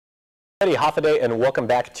Hafa Day, and welcome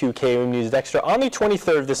back to KUM News Extra. On the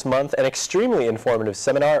 23rd of this month, an extremely informative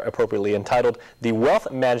seminar, appropriately entitled the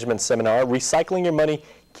Wealth Management Seminar, Recycling Your Money,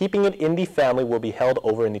 Keeping It in the Family, will be held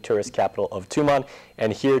over in the tourist capital of Tumon.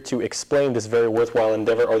 And here to explain this very worthwhile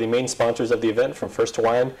endeavor are the main sponsors of the event. From First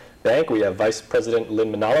Hawaiian Bank, we have Vice President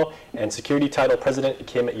Lynn Manalo and Security Title President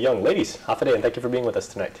Kim Young. Ladies, Hafa Day, and thank you for being with us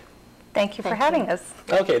tonight. Thank you for having us.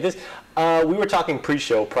 Okay, we were talking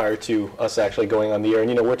pre-show prior to us actually going on the air,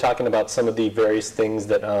 and we're talking about some of the various things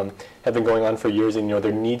that have been going on for years, and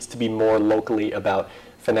there needs to be more locally about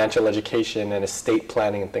financial education and estate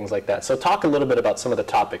planning and things like that. So talk a little bit about some of the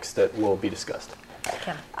topics that will be discussed.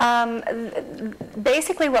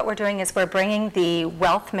 Basically what we're doing is we're bringing the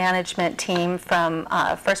wealth management team from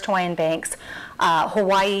First Hawaiian Bank's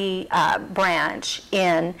Hawaii branch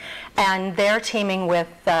in, and they're teaming with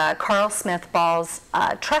Carl Smith Ball's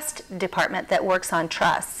trust department that works on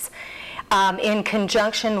trusts in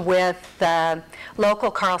conjunction with the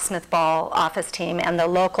local Carl Smith Ball office team and the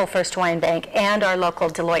local First Hawaiian Bank and our local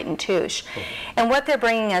Deloitte & Touche. And what they're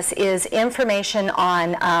bringing us is information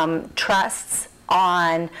on trusts,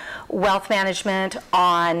 on wealth management,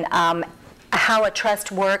 on how a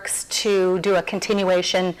trust works to do a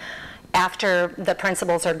continuation after the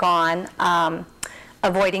principals are gone,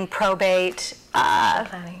 avoiding probate,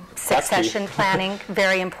 succession planning,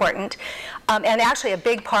 very important. And actually a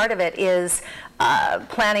big part of it is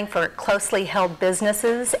planning for closely held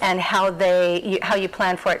businesses and how you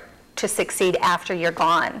plan for it to succeed after you're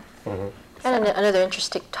gone. And another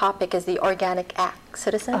interesting topic is the Organic Act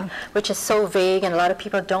Citizen, which is so vague and a lot of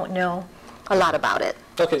people don't know a lot about it.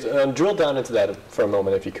 Okay, so drill down into that for a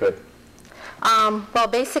moment if you could. Well,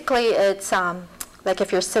 basically it's like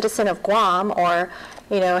if you're a citizen of Guam or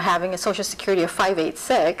having a Social Security of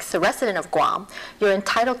 586, a resident of Guam, you're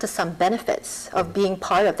entitled to some benefits of being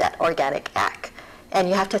part of that Organic Act. And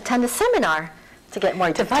you have to attend a seminar to get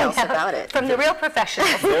more details about it. From the real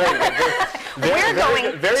professionals. We're going to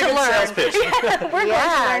learn. We're going to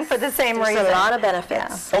learn for the same reason. There's a lot of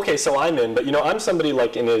benefits. Yeah. Okay, so I'm in, but I'm somebody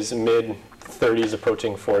like in his mid-30s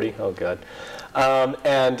approaching 40. Oh, God.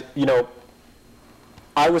 And,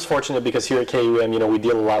 I was fortunate because here at KUM, we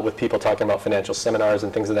deal a lot with people talking about financial seminars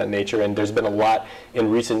and things of that nature, and there's been a lot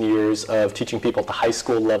in recent years of teaching people at the high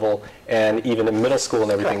school level and even in middle school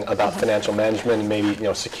and everything about financial management and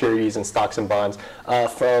maybe, securities and stocks and bonds.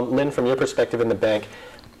 Lynn, from your perspective in the bank,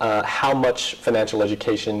 how much financial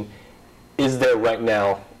education is there right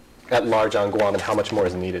now at large on Guam, and how much more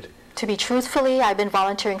is needed? To be truthfully, I've been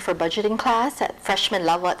volunteering for budgeting class at freshman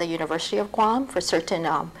level at the University of Guam for certain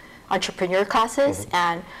entrepreneur classes,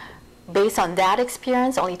 and based on that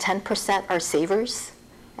experience, only 10% are savers,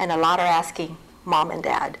 and a lot are asking mom and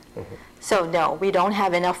dad. So no, we don't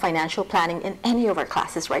have enough financial planning in any of our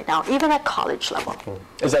classes right now, even at college level.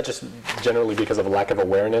 Is that just generally because of a lack of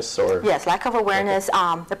awareness, or? Yes, lack of awareness.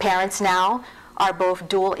 The parents now are both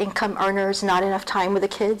dual income earners, not enough time with the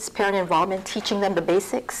kids, parent involvement, teaching them the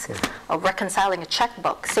basics of reconciling a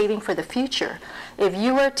checkbook, saving for the future. If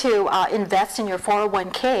you were to invest in your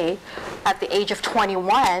 401k at the age of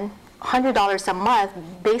 21, $100 a month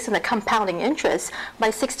based on the compounding interest, by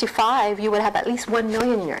 65 you would have at least $1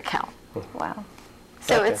 million in your account. Wow.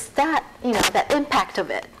 So it's that, that impact of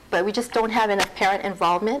it. But we just don't have enough parent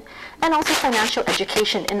involvement and also financial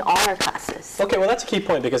education in all our classes. Okay, well that's a key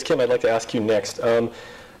point because Kim, I'd like to ask you next.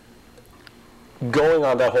 Going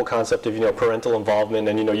on that whole concept of parental involvement,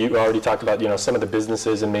 and you already talked about some of the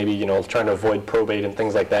businesses and maybe trying to avoid probate and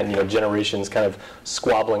things like that, and generations kind of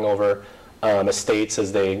squabbling over estates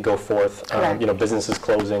as they go forth. Businesses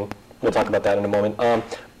closing. We'll talk about that in a moment.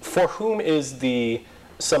 For whom is the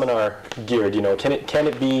seminar geared? Can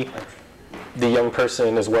it be the young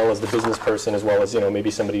person as well as the business person, as well as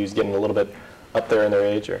maybe somebody who's getting a little bit up there in their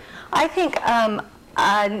age? Or I think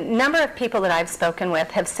a number of people that I've spoken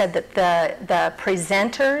with have said that the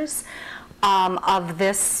presenters of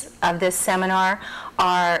this seminar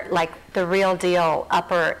are like the real deal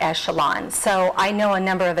upper echelon. So I know a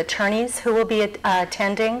number of attorneys who will be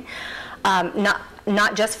attending.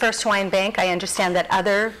 Not just First Hawaiian Bank. I understand that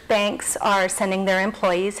other banks are sending their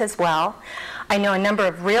employees as well. I know a number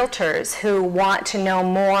of realtors who want to know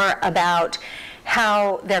more about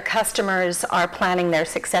how their customers are planning their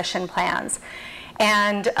succession plans.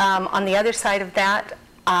 And on the other side of that,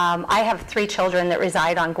 I have 3 children that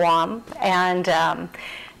reside on Guam, and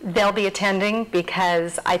they'll be attending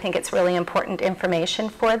because I think it's really important information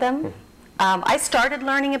for them. I started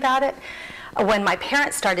learning about it when my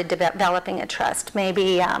parents started developing a trust,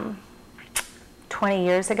 maybe 20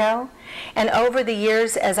 years ago. And over the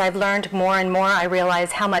years, as I've learned more and more, I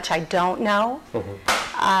realize how much I don't know.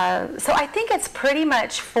 So I think it's pretty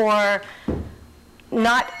much for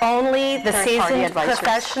not only the Third-party seasoned advisors.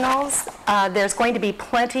 professionals, there's going to be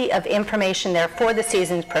plenty of information there for the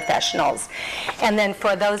seasoned professionals. And then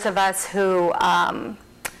for those of us who, at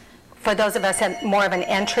more of an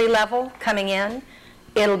entry level coming in,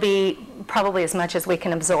 it'll be probably as much as we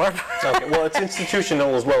can absorb. Okay, well, it's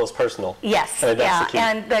institutional as well as personal. Yes, And that's yeah, the key.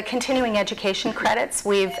 and the continuing education credits,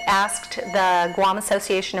 we've asked the Guam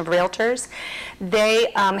Association of Realtors.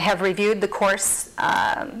 They have reviewed the course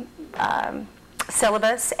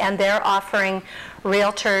syllabus, and they're offering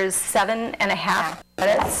realtors 7.5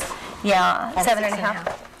 credits. Yeah, And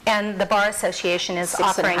 7.5. And the Bar Association is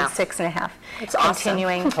offering 6.5. 6.5. It's awesome.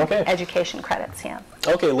 Continuing Okay. education credits, yeah.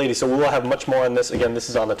 Okay, ladies, so we will have much more on this. Again, this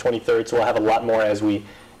is on the 23rd, so we'll have a lot more as we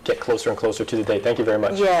get closer and closer to the date. Thank you very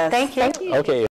much. Yes. Thank you. Okay.